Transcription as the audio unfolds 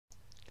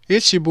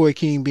It's your boy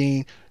King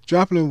Bean,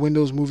 dropping in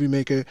Windows Movie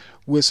Maker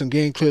with some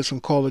game clips from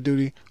Call of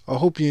Duty. I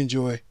hope you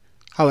enjoy.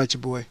 Holla at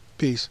your boy.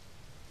 Peace.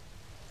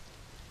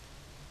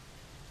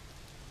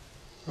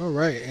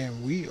 Alright,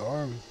 and we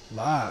are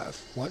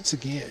live once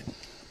again.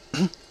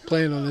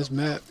 Playing on this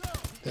map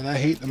that I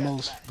hate the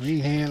most. Green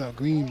Hand or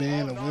Green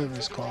Band or whatever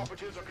it's called.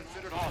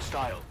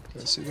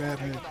 Let's see what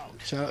happened.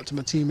 Shout out to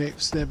my teammate for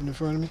stepping in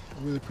front of me.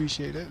 I really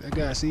appreciate that. That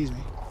guy sees me.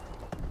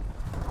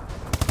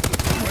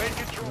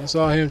 I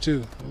saw him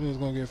too. I knew I was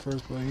gonna get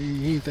first, but he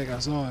didn't think I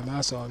saw him.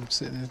 I saw him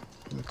sitting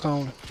in the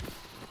corner.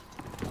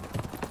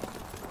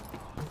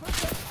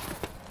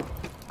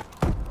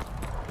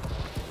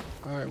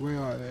 Alright, where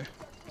are they?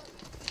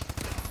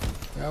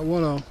 Got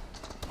one of them.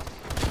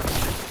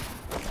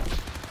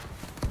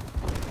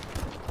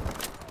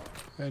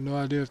 I had no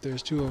idea if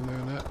there's two of them there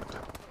or not.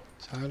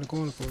 Just hide in the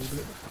corner for a little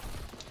bit.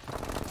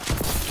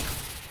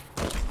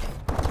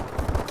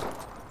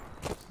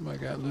 Somebody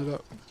got lit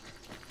up.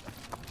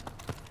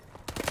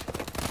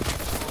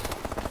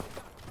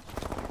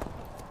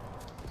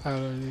 Out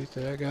underneath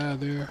that guy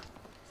there.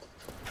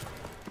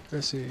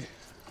 Let's see.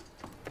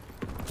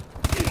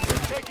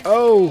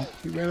 Oh!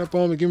 He ran up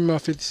on me. Give me my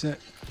 50 cent.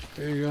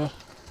 There you go.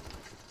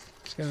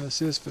 Just got an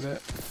assist for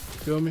that.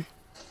 Feel me?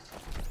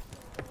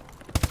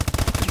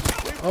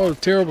 Oh,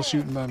 terrible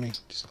shooting by me.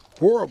 Just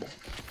horrible.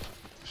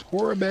 Just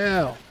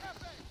horrible.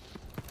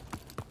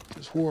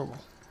 Just horrible.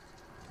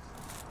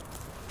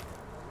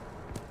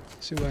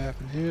 Let's see what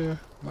happened here.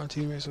 My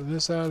teammates on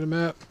this side of the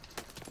map.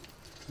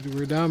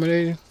 We're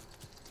dominating.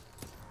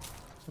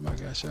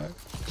 Somebody got shot.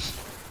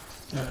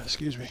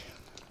 Excuse me.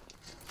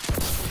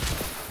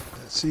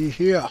 Let's see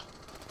here.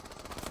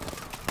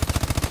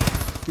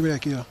 Give me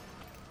that kill.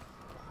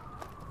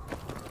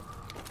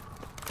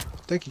 I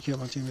think he killed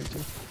my teammate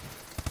too.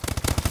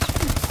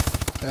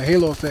 That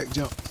halo effect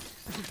jump.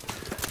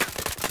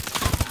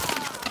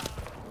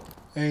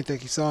 I didn't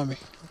think he saw me.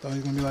 I thought he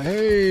was gonna be like,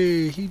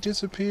 hey, he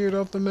disappeared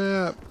off the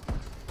map.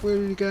 Where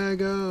did the guy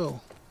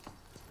go?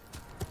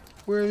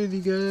 Where did he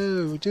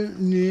go? Don't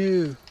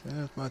know.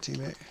 That's my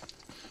teammate.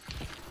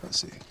 Let's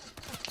see.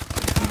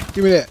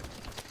 Give me that.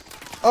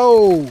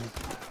 Oh! You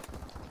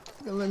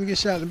gonna let me get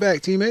shot in the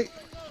back, teammate.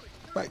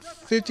 Like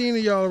 15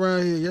 of y'all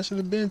around here. Y'all should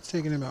have been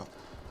taking him out.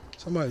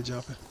 Somebody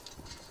jumping.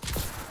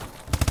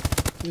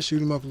 Just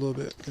shoot him up a little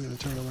bit. Get him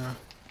to turn around.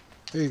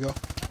 There you go.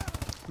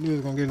 I knew he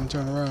was gonna get him to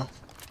turn around.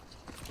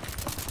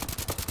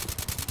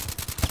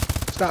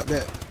 Stop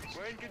that.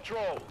 We're in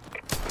control.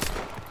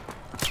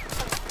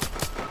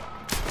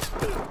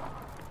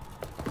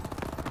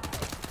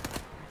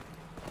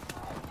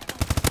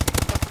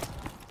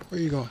 Where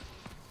you going?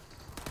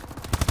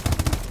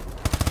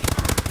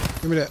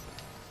 Give me that.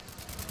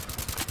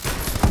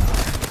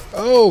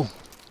 Oh!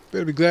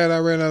 Better be glad I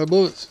ran out of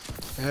bullets.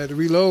 I had to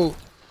reload.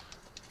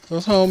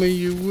 Cause homie,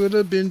 you would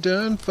have been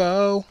done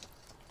for.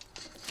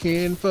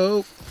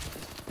 Kinfolk.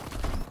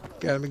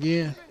 Got him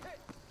again.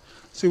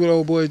 See what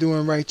old boy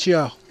doing right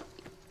here.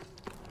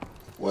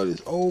 What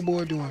is old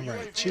boy doing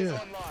right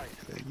here?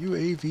 The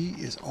UAV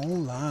is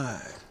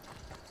online.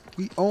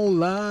 We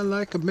online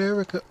like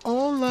America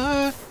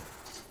online.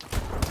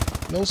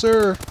 No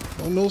sir.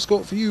 No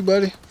scope for you,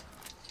 buddy.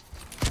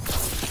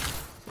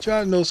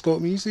 Try to no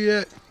scope me. You see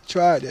that?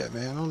 Tried that,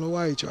 man. I don't know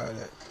why he tried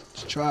that.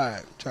 Just try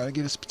it. Try to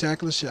get a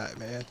spectacular shot,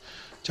 man.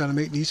 Trying to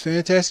make these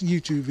fantastic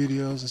YouTube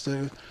videos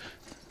instead of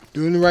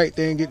doing the right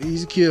thing, get the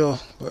easy kill.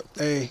 But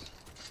hey,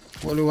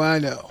 what do I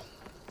know?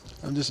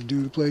 I'm just a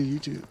dude who plays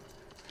YouTube.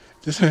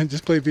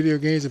 Just play video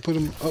games and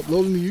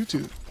upload them to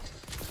YouTube.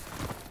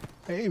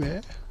 Hey,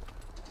 man.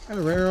 I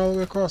ran all the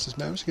way across this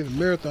map. I should get a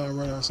marathon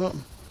run or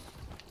something.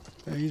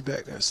 And he's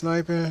back there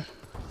sniping.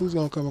 Who's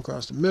gonna come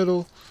across the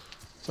middle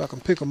so I can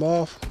pick him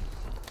off?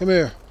 Come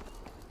here.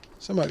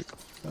 Somebody.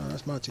 Oh,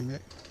 that's my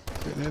teammate.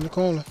 Getting in the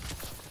corner.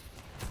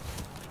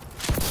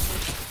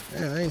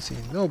 Man, I ain't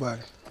seen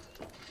nobody.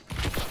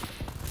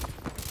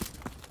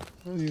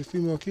 I need a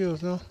few more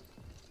kills now.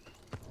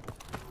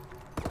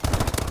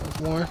 That's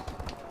one.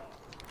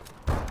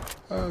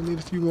 I need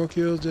a few more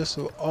kills just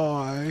so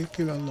I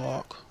can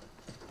unlock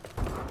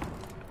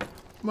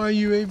my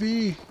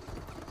UAV.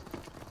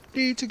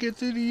 Need to get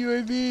to the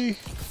UAV.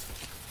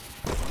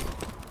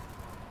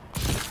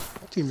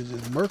 My team is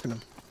just murking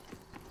them.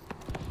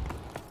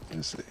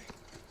 Let's see.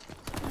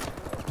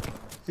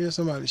 Here's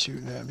somebody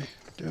shooting at me.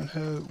 Don't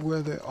know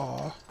where they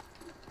are.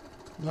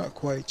 Not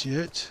quite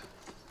yet.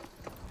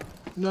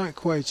 Not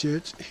quite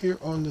yet. Here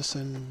on the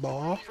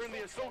sandbar.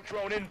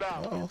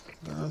 Uh-oh,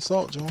 got an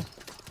assault drone.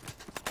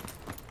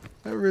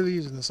 That really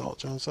is an assault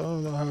drone, so I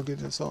don't know how good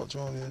the assault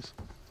drone is.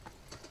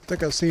 I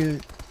think I've seen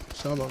it.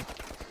 So I'm gonna...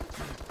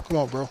 Come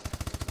on, bro.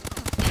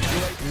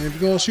 Man, if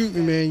you're gonna shoot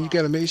me, man, you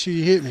gotta make sure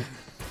you hit me.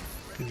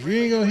 If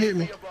you ain't gonna hit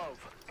me...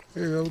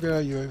 Here we go, we got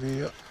our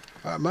UAV up.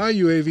 My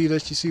UAV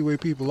lets you see where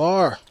people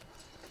are.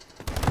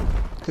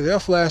 Because they'll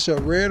flash up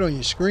red on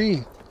your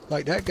screen.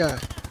 Like that guy.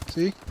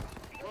 See?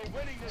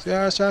 See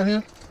how I shot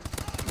him?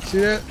 See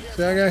that?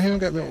 See I got him?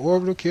 Got my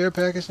orbital care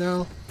package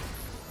now.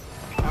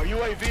 Our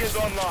UAV is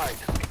online.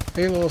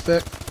 Halo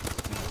effect.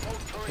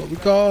 What we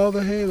call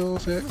the halo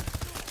effect.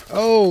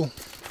 Oh,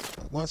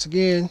 once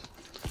again.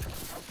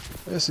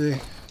 Let's see.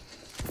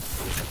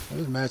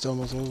 This match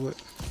almost over with.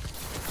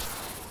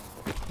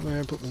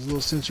 Man, put this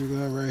little sentry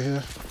gun right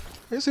here.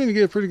 They seem to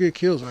get pretty good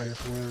kills right here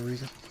for whatever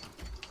reason.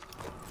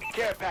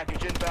 Care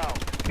package inbound.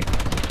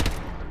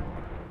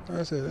 Like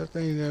I said, that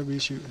thing never be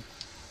shooting.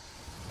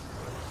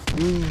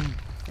 Boom.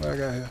 What I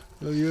got here?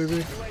 Little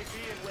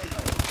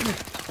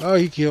UAV? Oh,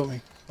 he killed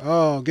me.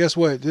 Oh, guess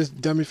what? This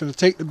dummy finna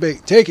take the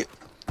bait. Take it.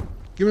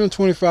 Give him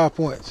 25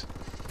 points.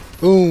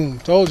 Boom.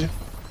 Told you.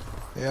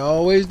 They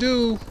always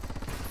do.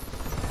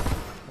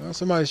 Well,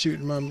 somebody's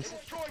shooting my...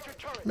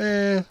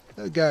 Man,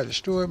 that guy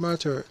destroyed my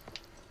turret.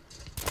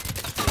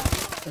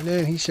 And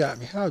then he shot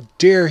me. How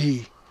dare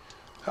he?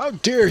 How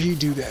dare he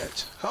do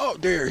that? How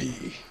dare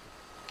he?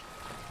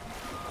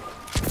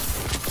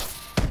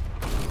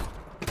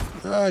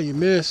 Ah, you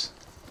miss.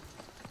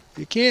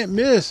 You can't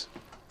miss.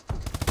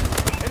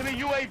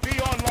 Enemy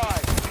UAV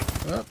online.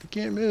 Oh, you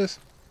can't miss.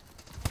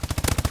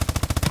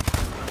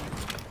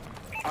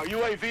 Our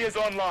UAV is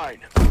online.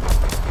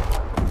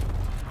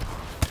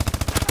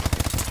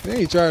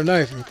 They ain't trying to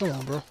knife me. Come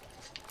on, bro.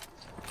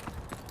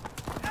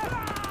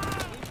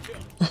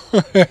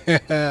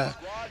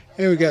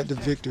 And we got the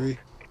victory.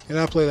 And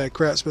I play like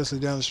crap, especially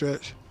down the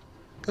stretch.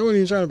 I wasn't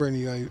even trying to bring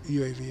the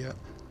UAV up.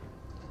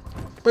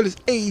 But it's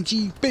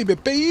AG, baby,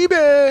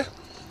 baby.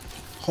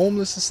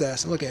 Homeless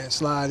assassin. Look at it.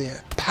 Slide in.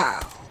 Pow,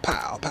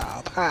 pow,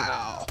 pow,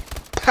 pow,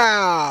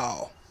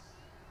 pow.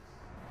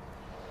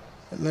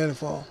 Atlanta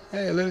fall.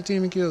 Hey, Atlanta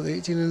team and kills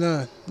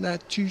 18-9.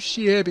 Not too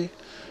shabby.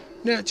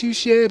 Not too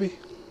shabby.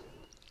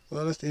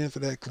 Well, that's the end for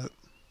that clip.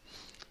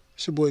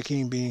 It's your boy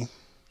King Bean.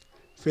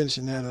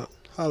 Finishing that up.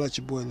 Holla at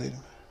your boy later.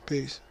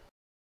 Peace.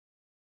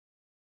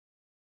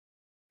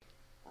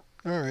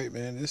 Alright,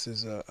 man. This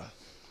is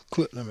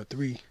clip number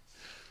 3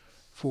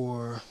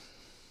 for,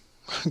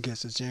 I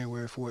guess it's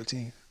January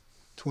 14th,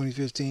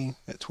 2015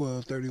 at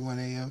 12:31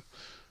 a.m.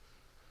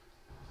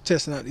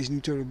 Testing out these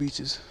new Turtle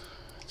Beaches.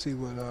 See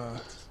what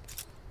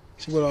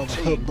all the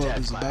hubbub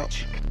is about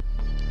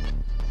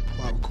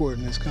while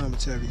recording this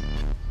commentary.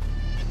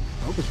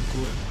 I hope it's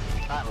recording.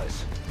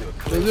 Atlas,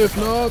 Because if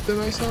not, then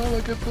I sound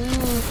like a fool.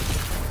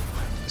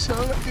 I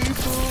sound like a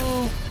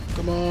fool.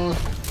 Come on.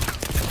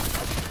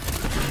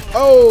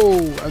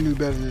 Oh! I knew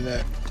better than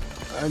that.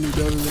 I knew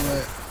better than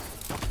that.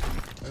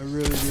 I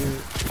really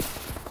did.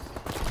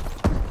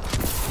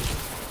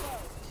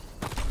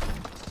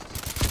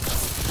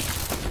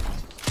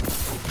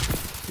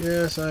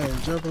 Yes, I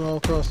am jumping all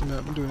across the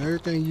map. I'm doing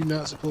everything you're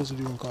not supposed to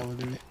do in Call of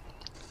Duty.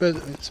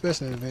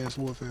 Especially in Advanced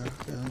Warfare.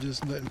 I'm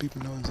just letting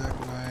people know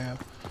exactly where I am.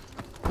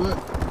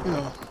 But, you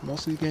know,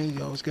 most of the games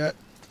you always got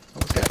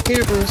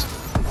campers.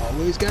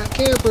 Always got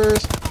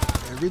campers.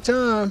 Every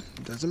time.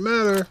 It doesn't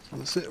matter.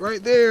 We'll sit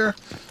right there.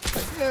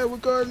 Like, yeah, we're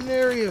guarding the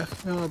area.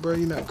 No, bro,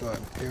 you're not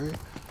guarding the area.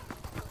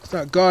 It's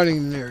not guarding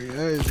an area.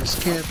 That is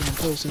just camping and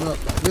posting up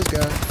like this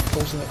guy.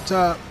 Posting up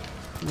top.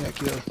 Yeah,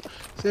 kill.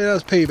 See, that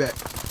was payback.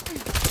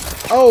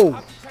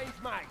 Oh!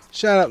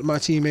 Shout out to my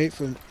teammate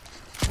for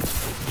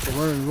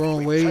running the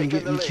wrong way and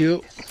getting me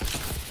killed.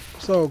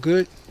 It's all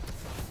good.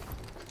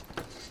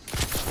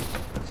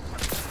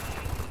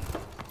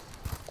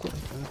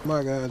 That's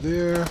my guy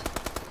there.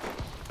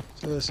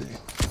 So let's see.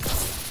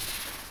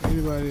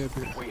 Anybody up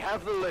here? we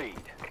have the lead.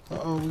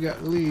 Uh-oh, we got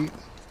the lead.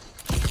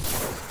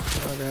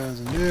 My guys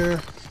in there.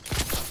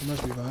 They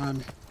must be behind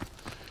me.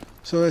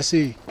 So let's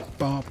see.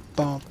 Bump,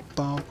 bump,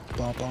 bump,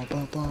 bump, bump,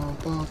 bump,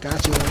 bump, bump.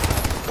 Gotcha.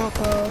 Bump,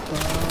 bump, bump.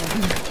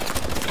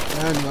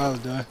 I knew I was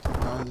done. I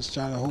was just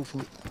trying to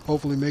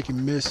hopefully make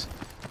him miss.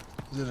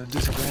 Is it a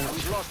disadvantage?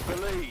 We've lost the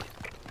lead.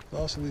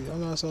 Lost the lead. Oh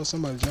no, I saw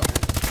somebody jump.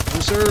 Oh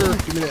sir,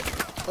 give me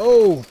that.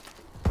 Oh!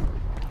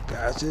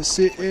 Guy's just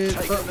sitting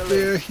up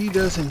there. He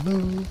doesn't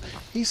move.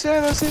 He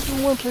said I sit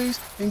in one place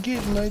and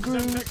get in my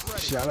groove.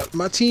 Shout out to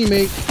my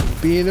teammate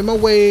being in my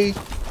way.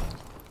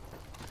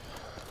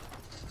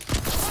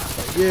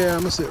 But yeah, I'm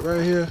gonna sit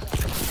right here.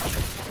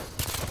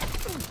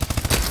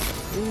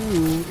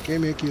 Ooh, it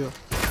gave me a kill.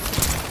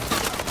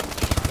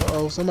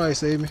 Uh-oh, somebody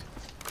save me.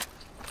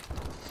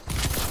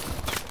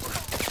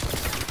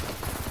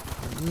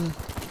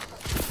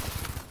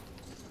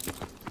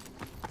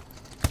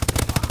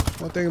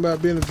 One thing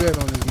about being a vet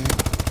on this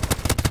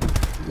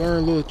game,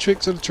 learn little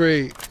tricks of the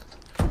trade.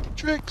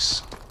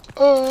 Tricks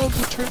of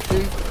the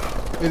trade.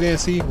 And then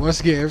see, once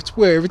again,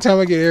 every time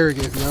I get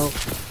arrogant, yo.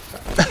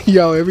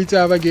 Yo, every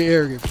time I get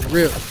arrogant, for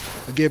real,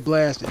 I get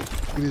blasted. Look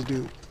at this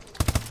dude.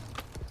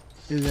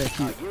 Isn't that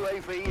cute?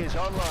 UAV is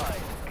online.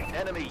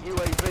 Enemy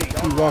UAV He's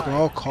online. walking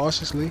all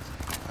cautiously.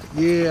 Like,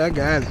 yeah, I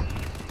got it.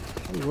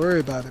 Don't worry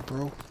about it,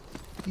 bro.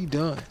 He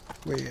done.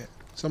 Where you at?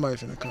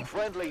 Somebody's finna come.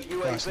 Friendly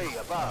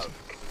UAV above.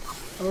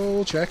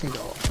 Oh, tracking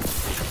dog.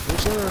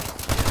 Yes, sir.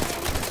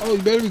 Oh,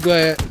 you better be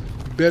glad.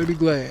 You better be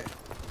glad.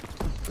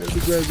 Better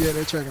be glad you had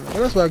that tracking dog.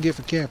 Well, that's what I get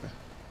for camping.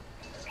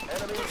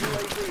 Enemy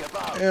UAV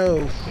above.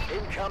 Oh,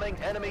 Incoming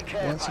enemy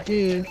care once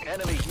package. again.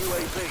 Enemy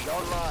UAV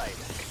online.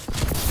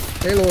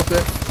 Halo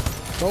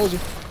effect. Told you.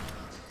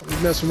 I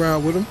was messing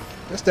around with him.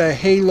 That's that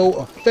halo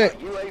effect.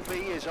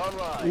 UAV is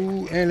online.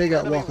 Ooh, and they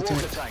got Enemy walker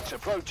tanks. tanks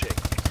approaching.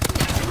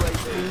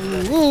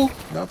 UAV Ooh,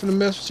 not finna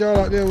mess with y'all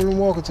out there with them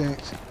walker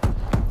tanks.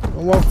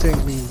 Them walker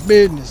tanks mean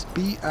business.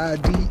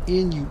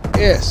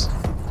 B-I-D-N-U-S.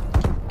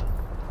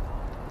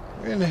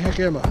 Where in the heck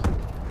am I?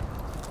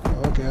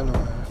 Oh, okay, I know I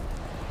am.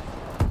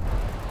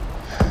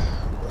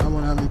 I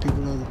wonder how many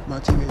people on my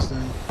teammates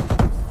done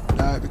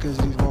died because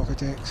of these walker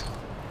tanks.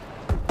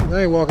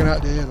 I ain't walking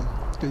out there either.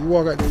 Cause you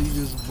walk out there, you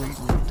just waiting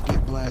to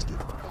get blasted.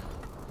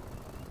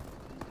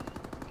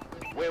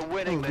 We're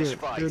winning this Good.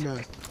 fight. Good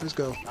night. Let's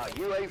go. Our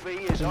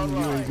UAV is I'm in the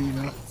online. UAV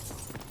now.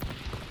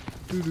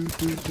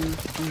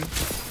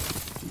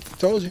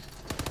 Told you.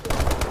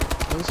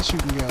 That's a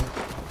shooting gallery.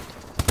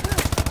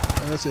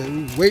 Like I said,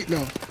 we waiting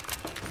on.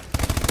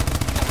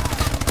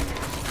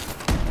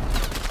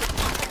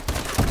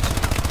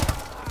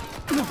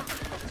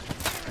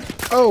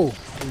 Oh,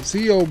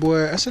 see, old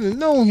boy. I should have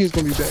known he was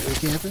gonna be back there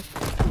camping.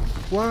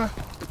 Why?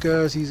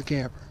 Because he's a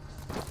camper.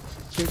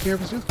 That's what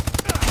campers do.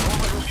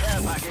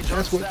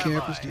 That's what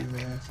campers do,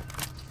 man.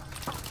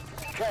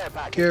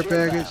 Care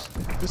package.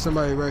 There's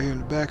somebody right here in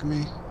the back of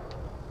me.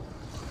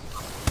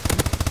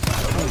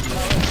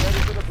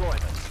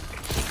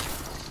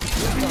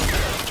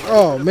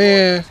 Oh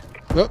man.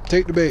 Well,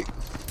 take the bait.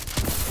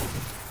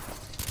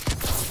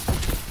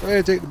 Go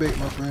ahead, take the bait,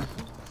 my friend.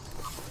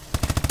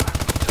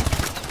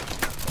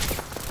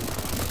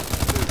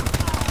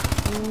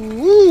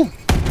 Woo!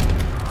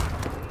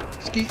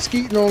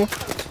 Skeet on him.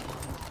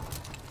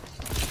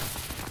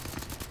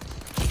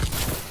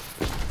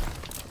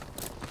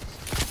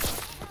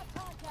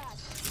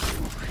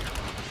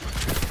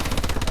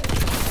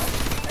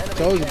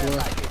 Told you, boy.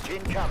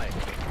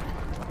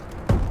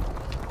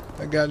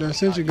 That goddamn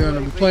sentry gun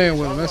will be playing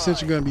with him. That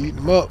sentry gun be eating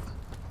him up.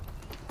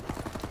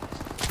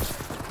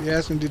 You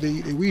ask him, did they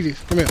eat their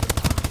Wheaties? Come here.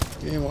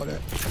 You ain't want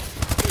that.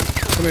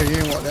 Come here, you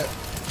ain't want that.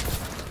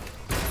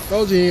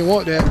 Told you ain't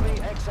want that.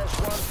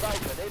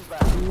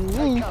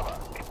 Ooh.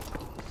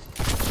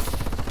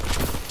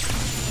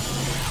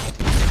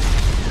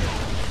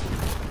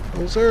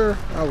 Oh, sir.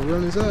 I will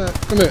run inside.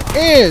 Come here.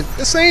 And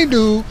the same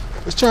dude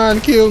was trying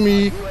to kill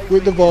me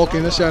with the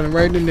Vulcan. I shot him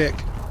right in the neck.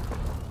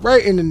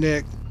 Right in the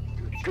neck.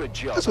 Good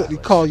job. That's what we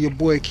call your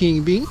boy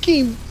King Bean.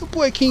 Your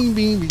boy King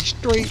Bean be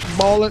straight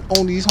balling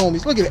on these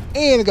homies. Look at it.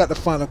 And got the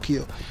final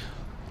kill.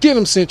 Get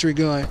him, sentry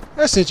gun.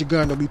 That sentry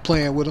gun don't be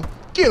playing with him.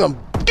 Get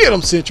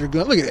him, sentry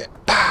gun. Look at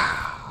that.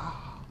 Pow.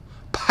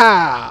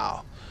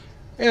 Pow.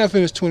 And I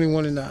finished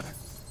 21-9.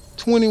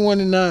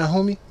 21-9,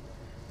 homie.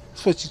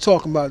 That's what you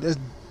talking about. That's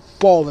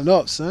balling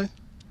up, son.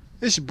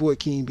 This your boy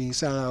King Bean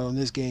signing out on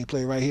this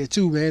gameplay right here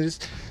too, man. It's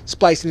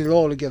splicing it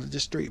all together,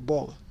 just straight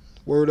balling.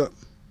 Word up.